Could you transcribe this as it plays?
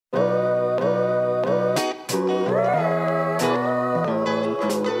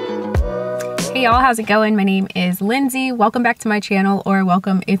Hey y'all, how's it going? My name is Lindsay. Welcome back to my channel, or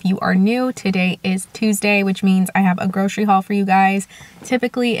welcome if you are new. Today is Tuesday, which means I have a grocery haul for you guys.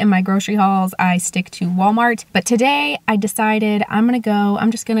 Typically in my grocery hauls, I stick to Walmart, but today I decided I'm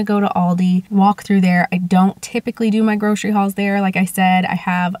just gonna go to Aldi, walk through there. I don't typically do my grocery hauls there. Like I said, I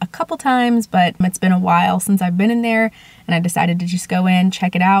have a couple times, but it's been a while since I've been in there, and I decided to just go in,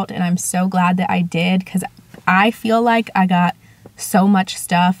 check it out, and I'm so glad that I did, because I feel like I got so much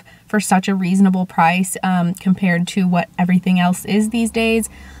stuff for such a reasonable price compared to what everything else is these days.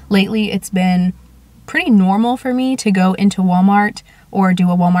 Lately, it's been pretty normal for me to go into Walmart or do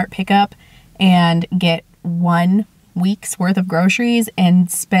a Walmart pickup and get 1 week's worth of groceries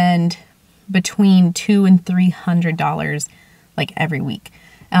and spend between $200 and $300 like every week.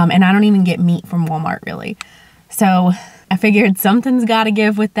 And I don't even get meat from Walmart really. So I figured something's got to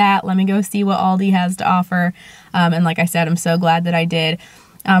give with that. Let me go see what Aldi has to offer. And like I said, I'm so glad that I did.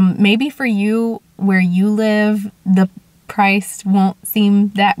 Maybe for you, where you live, the price won't seem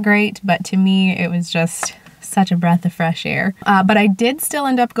that great, but to me, it was just such a breath of fresh air. But I did still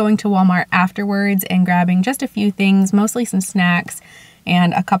end up going to Walmart afterwards and grabbing just a few things, mostly some snacks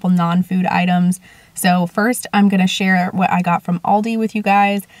and a couple non-food items. So first, I'm going to share what I got from Aldi with you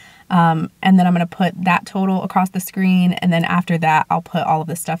guys. And then I'm going to put that total across the screen. And then after that, I'll put all of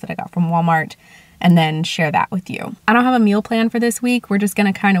the stuff that I got from Walmart and then share that with you. I don't have a meal plan for this week. We're just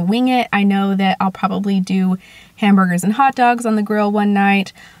gonna kind of wing it. I know that I'll probably do hamburgers and hot dogs on the grill one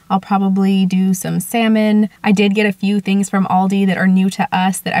night. I'll probably do some salmon. I did get a few things from Aldi that are new to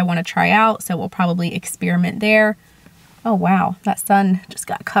us that I wanna try out, so we'll probably experiment there. Oh wow, that sun just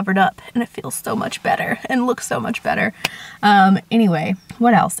got covered up and it feels so much better and looks so much better. Anyway,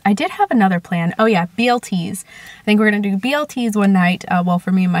 what else? I did have another plan. Oh yeah, BLTs. I think we're gonna do BLTs one night, well,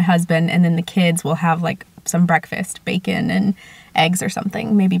 for me and my husband, and then the kids will have like some breakfast, bacon and eggs or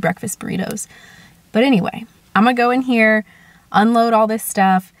something, maybe breakfast burritos. But anyway, I'm gonna go in here, unload all this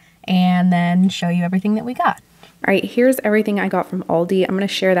stuff, and then show you everything that we got. All right, here's everything I got from Aldi. I'm gonna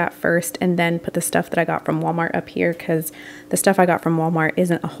share that first and then put the stuff that I got from Walmart up here, because the stuff I got from Walmart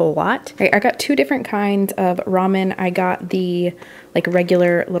isn't a whole lot. All right, I got 2 different kinds of ramen. I got the like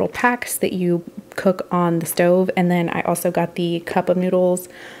regular little packs that you cook on the stove, and then I also got the cup of noodles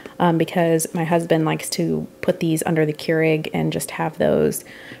because my husband likes to put these under the Keurig and just have those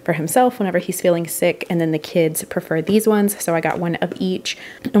for himself whenever he's feeling sick, and then the kids prefer these ones, so I got 1 of each.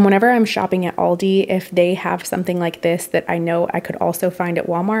 And whenever I'm shopping at Aldi, if they have something like this that I know I could also find at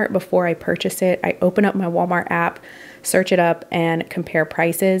Walmart, before I purchase it, I open up my Walmart app, search it up, and compare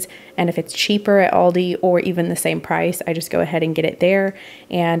prices. And if it's cheaper at Aldi or even the same price, I just go ahead and get it there.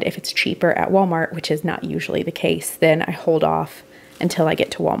 And if it's cheaper at Walmart, which is not usually the case, then I hold off until I get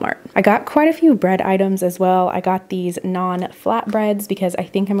to Walmart. I got quite a few bread items as well. I got these non-flatbreads because I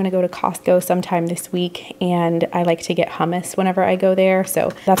think I'm gonna go to Costco sometime this week, and I like to get hummus whenever I go there.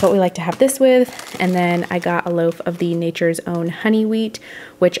 So that's what we like to have this with. And then I got a loaf of the Nature's Own honey wheat,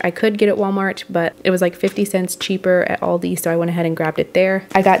 which I could get at Walmart, but it was like 50 cents cheaper at Aldi, so I went ahead and grabbed it there.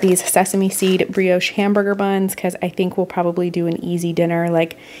 I got these sesame seed brioche hamburger buns because I think we'll probably do an easy dinner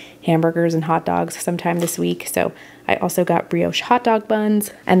like hamburgers and hot dogs sometime this week. So I also got brioche hot dog buns.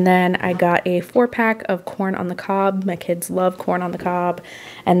 And then I got a 4-pack of corn on the cob. My kids love corn on the cob.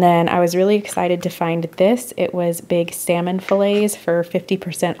 And then I was really excited to find this. It was big salmon fillets for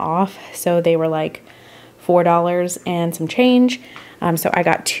 50% off. So they were like $4 and some change. So I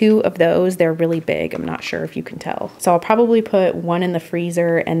got 2 of those. They're really big. I'm not sure if you can tell. So I'll probably put 1 in the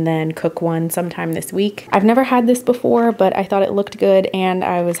freezer and then cook 1 sometime this week. I've never had this before, but I thought it looked good, and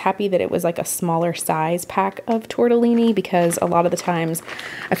I was happy that it was like a smaller size pack of tortellini, because a lot of the times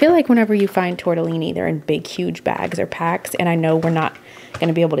I feel like whenever you find tortellini, they're in big, huge bags or packs, and I know we're not going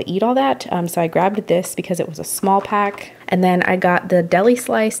to be able to eat all that. So I grabbed this because it was a small pack. And then I got the deli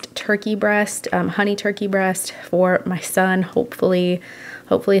sliced turkey breast, honey turkey breast for my son. Hopefully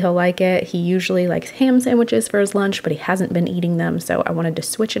he'll like it. He usually likes ham sandwiches for his lunch, but he hasn't been eating them, so I wanted to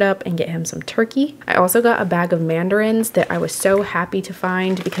switch it up and get him some turkey. I also got a bag of mandarins that I was so happy to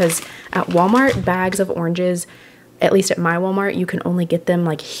find, because at Walmart, bags of oranges, at least at my Walmart, you can only get them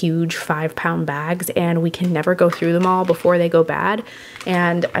like huge 5-pound bags, and we can never go through them all before they go bad.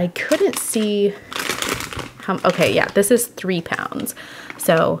 And I couldn't see how, okay, yeah, this is 3 pounds.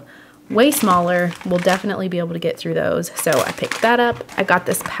 So way smaller. We'll definitely be able to get through those. So I picked that up. I got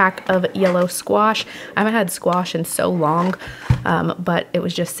this pack of yellow squash. I haven't had squash in so long, but it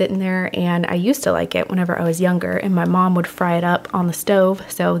was just sitting there, and I used to like it whenever I was younger, and my mom would fry it up on the stove.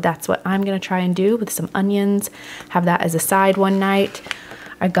 So that's what I'm gonna try and do with some onions, have that as a side one night.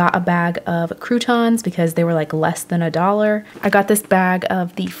 I got a bag of croutons because they were like less than $1. I got this bag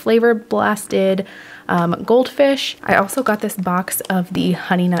of the Flavor Blasted goldfish. I also got this box of the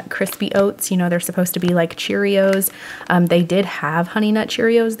Honey Nut Crispy Oats. You know, they're supposed to be like Cheerios. They did have Honey Nut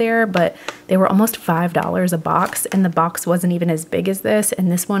Cheerios there, but they were almost $5 a box, and the box wasn't even as big as this, and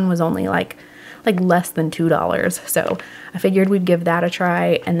this one was only like less than $2. So I figured we'd give that a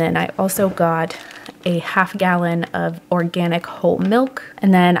try. And then I also got a half gallon of organic whole milk.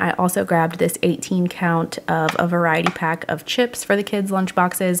 And then I also grabbed this 18 count of a variety pack of chips for the kids' lunch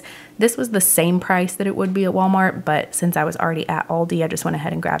boxes. This was the same price that it would be at Walmart, but since I was already at Aldi, I just went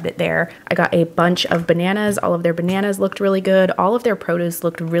ahead and grabbed it there. I got a bunch of bananas. All of their bananas looked really good. All of their produce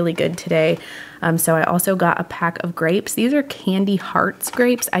looked really good today. So I also got a pack of grapes. These are Candy Hearts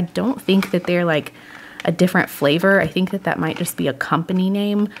grapes. I don't think that they're like a different flavor. I think that that might just be a company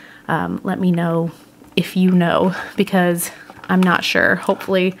name. Let me know if you know, because I'm not sure.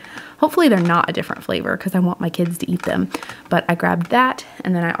 Hopefully they're not a different flavor because I want my kids to eat them. But I grabbed that,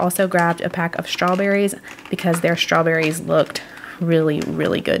 and then I also grabbed a pack of strawberries because their strawberries looked really,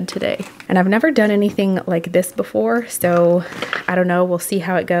 really good today. And I've never done anything like this before, so I don't know, we'll see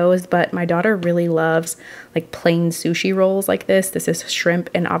how it goes. But my daughter really loves like plain sushi rolls like this. This is shrimp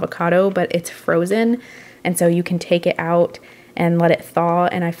and avocado, but it's frozen, and so you can take it out and let it thaw,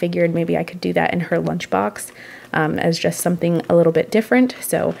 and I figured maybe I could do that in her lunchbox as just something a little bit different.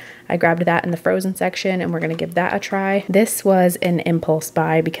 So I grabbed that in the frozen section, and we're gonna give that a try. This was an impulse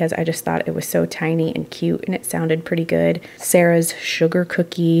buy because I just thought it was so tiny and cute, and it sounded pretty good. Sarah's sugar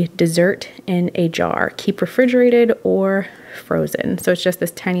cookie dessert in a jar. Keep refrigerated or frozen. So it's just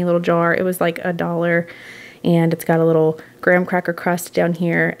this tiny little jar. It was like $1, and it's got a little graham cracker crust down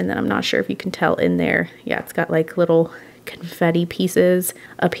here, and then I'm not sure if you can tell in there. Yeah, it's got like little confetti pieces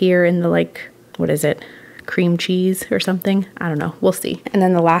up here in the like, what is it? Cream cheese or something. I don't know. We'll see. And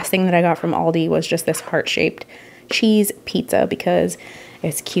then the last thing that I got from Aldi was just this heart-shaped cheese pizza because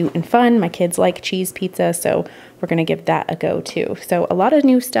it's cute and fun. My kids like cheese pizza, so we're going to give that a go too. So a lot of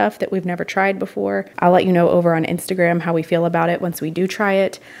new stuff that we've never tried before. I'll let you know over on Instagram how we feel about it once we do try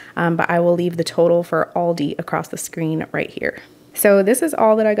it. But I will leave the total for Aldi across the screen right here. So this is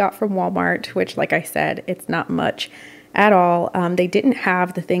all that I got from Walmart, which, like I said, it's not much at all. They didn't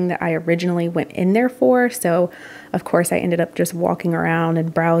have the thing that I originally went in there for, so of course I ended up just walking around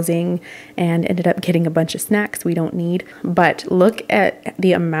and browsing and ended up getting a bunch of snacks we don't need. But look at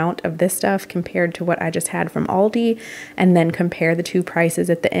the amount of this stuff compared to what I just had from Aldi, and then compare the two prices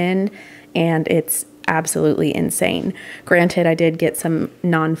at the end, and it's absolutely insane. Granted, I did get some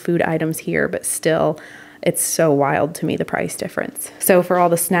non-food items here, but still, it's so wild to me, the price difference. So for all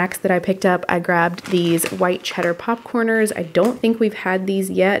the snacks that I picked up, I grabbed these white cheddar popcorners. I don't think we've had these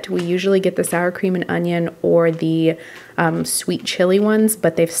yet. We usually get the sour cream and onion or the sweet chili ones,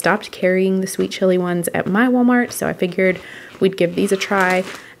 but they've stopped carrying the sweet chili ones at my Walmart, so I figured we'd give these a try.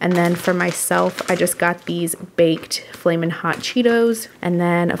 And then for myself, I just got these baked Flamin' Hot Cheetos. And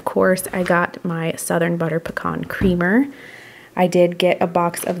then, of course, I got my Southern Butter Pecan Creamer. I did get a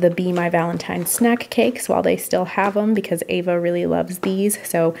box of the Be My Valentine snack cakes while they still have them because Ava really loves these.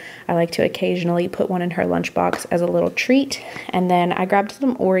 So I like to occasionally put one in her lunchbox as a little treat. And then I grabbed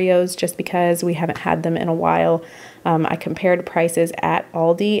some Oreos just because we haven't had them in a while. I compared prices at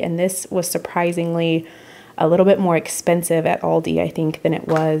Aldi, and this was surprisingly a little bit more expensive at Aldi, I think, than it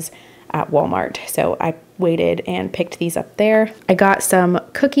was at Walmart. So I waited and picked these up there. I got some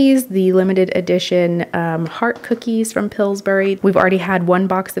cookies, the limited edition heart cookies from Pillsbury. We've already had one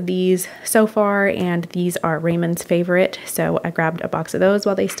box of these so far, and these are Raymond's favorite, so I grabbed a box of those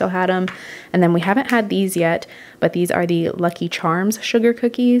while they still had them. And then we haven't had these yet, but these are the Lucky Charms sugar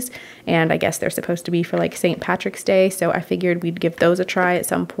cookies, and I guess they're supposed to be for like St. Patrick's Day, so I figured we'd give those a try at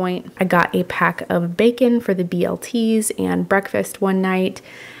some point. I got a pack of bacon for the BLTs and breakfast one night.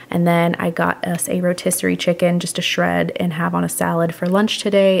 And then I got us a rotisserie chicken just to shred and have on a salad for lunch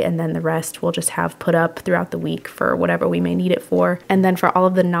today. And then the rest we'll just have put up throughout the week for whatever we may need it for. And then for all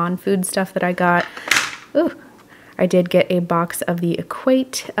of the non-food stuff that I got, I did get a box of the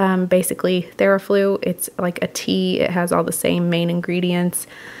Equate, basically Theraflu. It's like a tea. It has all the same main ingredients,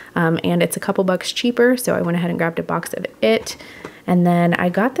 and it's a couple bucks cheaper. So I went ahead and grabbed a box of it. And then I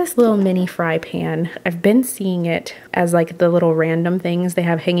got this little mini fry pan. I've been seeing it as like the little random things they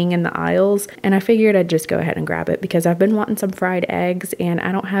have hanging in the aisles, and I figured I'd just go ahead and grab it because I've been wanting some fried eggs and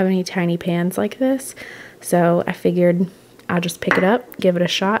I don't have any tiny pans like this. So I figured I'll just pick it up, give it a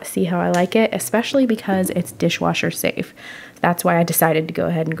shot, see how I like it, especially because it's dishwasher safe. That's why I decided to go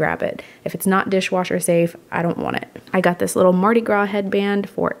ahead and grab it. If it's not dishwasher safe, I don't want it. I got this little Mardi Gras headband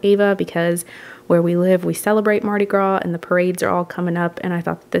for Ava because where we live, we celebrate Mardi Gras and the parades are all coming up, and I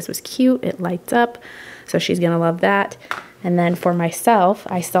thought that this was cute. It lights up, so she's gonna love that. And then for myself,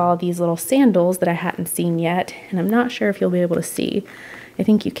 I saw these little sandals that I hadn't seen yet, and I'm not sure if you'll be able to see. I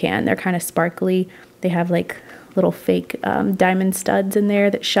think you can. They're kind of sparkly. They have like little fake diamond studs in there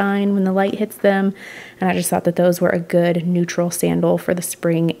that shine when the light hits them, and I just thought that those were a good neutral sandal for the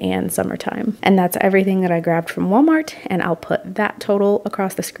spring and summertime. And that's everything that I grabbed from Walmart, and I'll put that total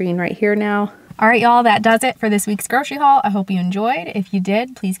across the screen right here now. All right, y'all, that does it for this week's grocery haul. I hope you enjoyed. If you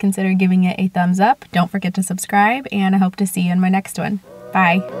did, please consider giving it a thumbs up. Don't forget to subscribe, and I hope to see you in my next one.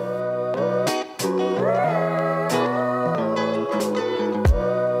 Bye.